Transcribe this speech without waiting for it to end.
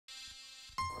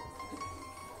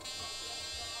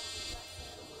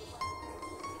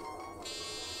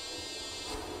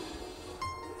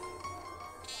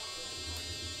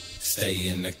Stay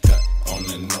in the cut on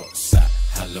the north side.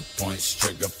 Hollow points,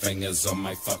 trigger fingers on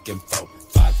my fucking foe.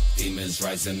 5 demons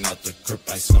rising out the crypt.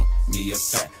 I smoke me a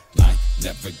fat line,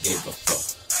 never gave a fuck.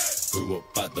 Grew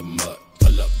up by the mud,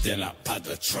 pull up, then I pop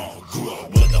the trunk. Grew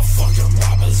up with the fucking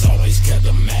robbers, always kept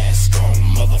a mask on.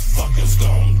 Motherfuckers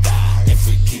gon' die if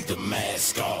we keep the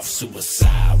mask off.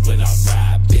 Suicide when I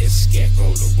ride, bitch.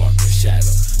 Scarecrow to walk the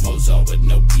shadow. Mozart with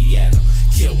no piano.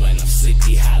 Kill when I'm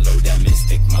sleepy hollow. That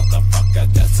mystic motherfucker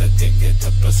that's addicted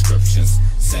to prescriptions.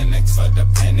 Xanax for the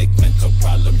panic, mental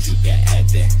problems you can add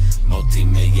that.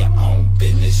 Multi-million own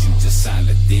business, you just signed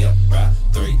a deal, bruh.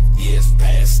 3 years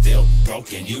past, still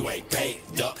broken, you ain't paid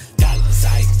up. Dollars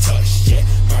I ain't touched yet,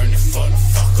 burning for the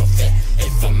fuck of it.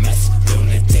 Infamous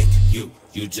lunatic,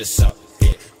 you just up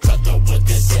it. Cut the with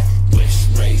the death wish,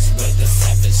 raised with the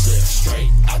savage slip.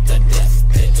 Straight out the death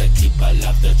pit to keep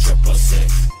alive the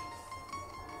 666.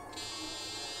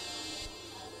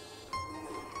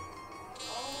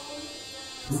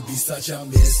 We be such a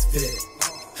misfit.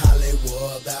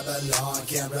 Hollywood, Babylon,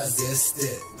 can't resist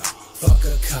it. Fuck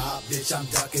a cop, bitch, I'm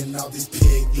ducking all these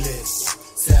piglets.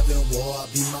 7 War,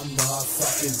 be my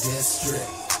motherfucking district.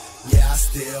 Yeah, I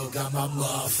still got my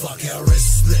motherfucking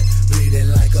wrist split. Bleeding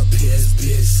like a piss,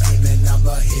 bitch. Screaming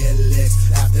I'ma hit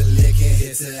licks. After licking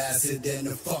hits of acid, then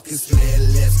the fucking split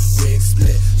lips. Wig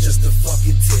split, just a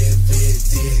fucking tidbit.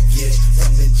 Dig it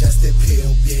from ingested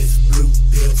pill, bitch. Blue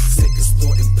pill, sick of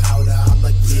snorting powder.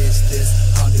 I'ma ditch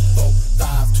this. 104,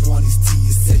 520s to you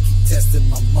said keep testing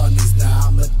my monies. Now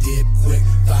I'ma dip quick.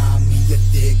 Find me a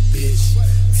thick bitch.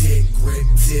 Tick grip,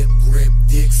 tip grip,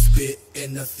 dick spit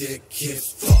in the thick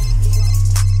hips.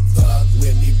 Fuck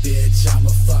with me, bitch, I'm a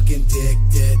fucking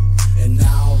addicted. And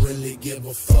I don't really give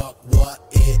a fuck what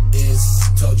it is.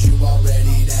 Told you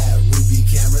already that Ruby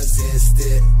can't resist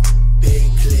it. Big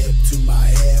clip to my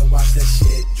head, watch that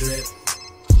shit drip.